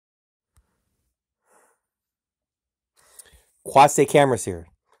Quad State Cameras here.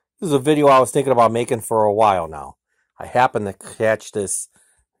 This is a video I was thinking about making for a while now. I happened to catch this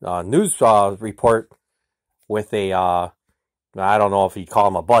news report with a, I don't know if you call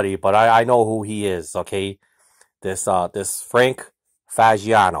him a buddy, but I know who he is, okay? This Frank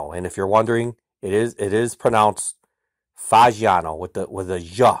Fagiano. And if you're wondering, it is pronounced Fagiano with a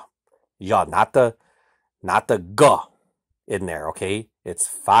ja. Ja, not the G in there, okay? It's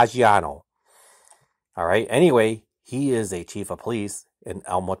Fagiano. All right. Anyway, he is a chief of police in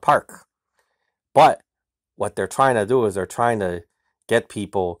Elmwood Park. But what they're trying to do is they're trying to get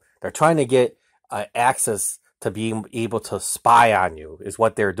people, they're trying to get access to being able to spy on you is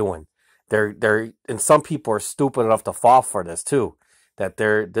what they're doing. And some people are stupid enough to fall for this too.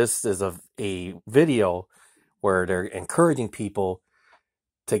 This is a video where they're encouraging people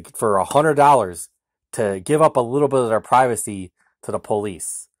for $100 to give up a little bit of their privacy to the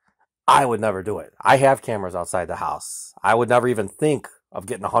police. I would never do it. I have cameras outside the house. I would never even think of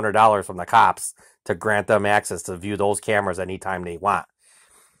getting $100 from the cops to grant them access to view those cameras anytime they want.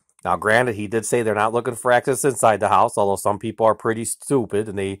 Now, granted, he did say they're not looking for access inside the house, although some people are pretty stupid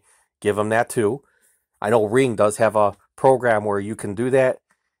and they give them that too. I know Ring does have a program where you can do that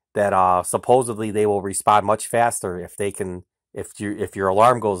supposedly they will respond much faster if they can. If your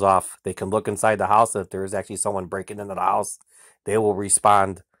alarm goes off, they can look inside the house. If there is actually someone breaking into the house, they will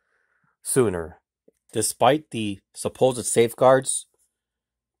respond sooner. Despite the supposed safeguards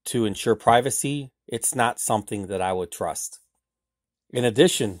to ensure privacy, it's not something that I would trust. In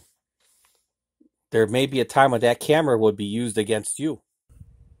addition, there may be a time when that camera would be used against you.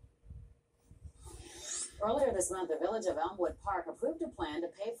 Earlier this month, the village of Elmwood Park approved a plan to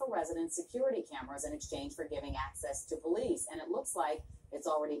pay for resident security cameras in exchange for giving access to police, and it looks like it's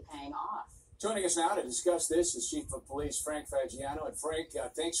already paying off. Joining us now to discuss this is Chief of Police Frank Fagiano. And Frank,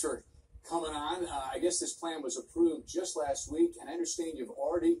 thanks for coming on. I guess this plan was approved just last week, and I understand you've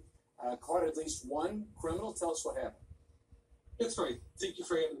already caught at least one criminal. Tell us what happened. That's right. Thank you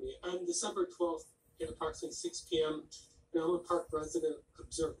for having me. On December 12th at approximately 6 p.m., an Elmwood Park resident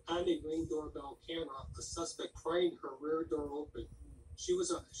observed on a Ring doorbell camera a suspect prying her rear door open. She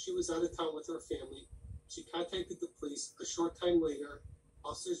was out of town with her family. She contacted the police. A short time later,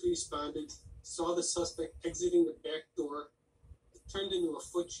 officers responded, saw the suspect exiting the back door. It turned into a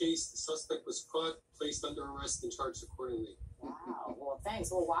foot chase. The suspect was caught, placed under arrest, and charged accordingly. Wow. Well,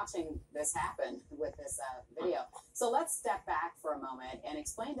 thanks. We're watching this happen with this video. So let's step back for a moment and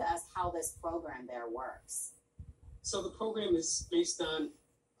explain to us how this program there works. So the program is based on,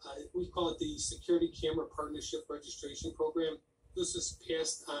 we call it the Security Camera Partnership Registration Program. This was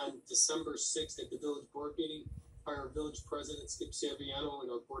passed on December 6th at the village board meeting by our village president, Skip Saviano,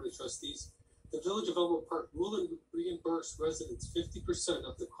 and our board of trustees. The village of Elmwood Park will reimburse residents 50%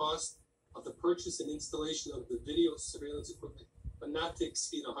 of the cost of the purchase and installation of the video surveillance equipment, but not to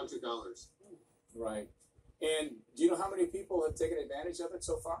exceed $100. Right. And do you know how many people have taken advantage of it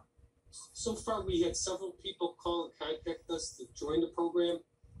so far? So far, we had several people call and contact us to join the program.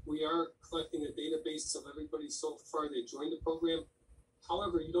 We are collecting a database of everybody so far that joined the program.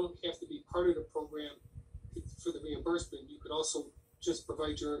 However, you don't have to be part of the program for the reimbursement. You could also just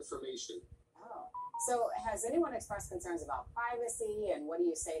provide your information. Oh. So has anyone expressed concerns about privacy, and what do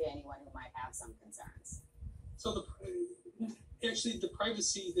you say to anyone who might have some concerns? So actually, the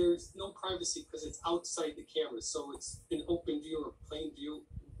privacy, there's no privacy because it's outside the camera. So it's an open view or plain view.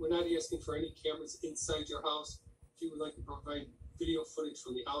 We're not asking for any cameras inside your house. If you would like to provide video footage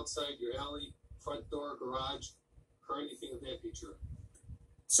from the outside, your alley, front door, garage, or anything of that nature.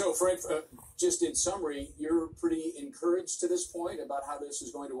 So, Frank, just in summary, you're pretty encouraged to this point about how this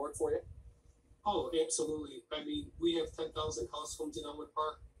is going to work for you? Oh, absolutely. I mean, we have 10,000 households in Elmwood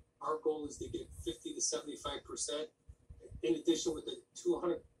Park. Our goal is to get 50 to 75%. In addition, with the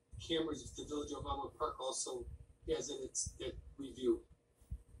 200 cameras, the village of Elmwood Park also has in its review.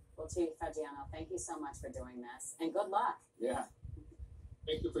 Well, Chief Fagiano, thank you so much for doing this, and good luck. Yeah.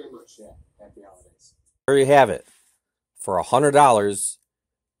 Thank you very much. Yeah. Happy holidays. There you have it. For $100,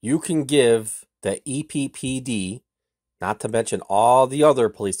 you can give the EPPD, not to mention all the other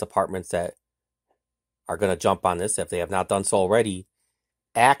police departments that are going to jump on this if they have not done so already,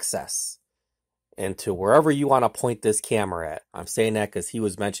 access into wherever you want to point this camera at. I'm saying that because he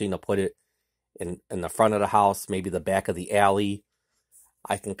was mentioning to put it in the front of the house, maybe the back of the alley.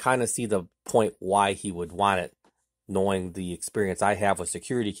 I can kind of see the point why he would want it, knowing the experience I have with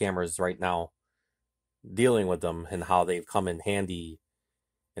security cameras right now, dealing with them and how they've come in handy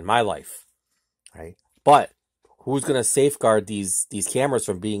in my life, right? But who's going to safeguard these cameras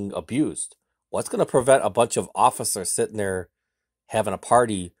from being abused? What's going to prevent a bunch of officers sitting there having a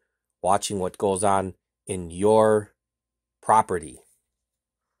party watching what goes on in your property.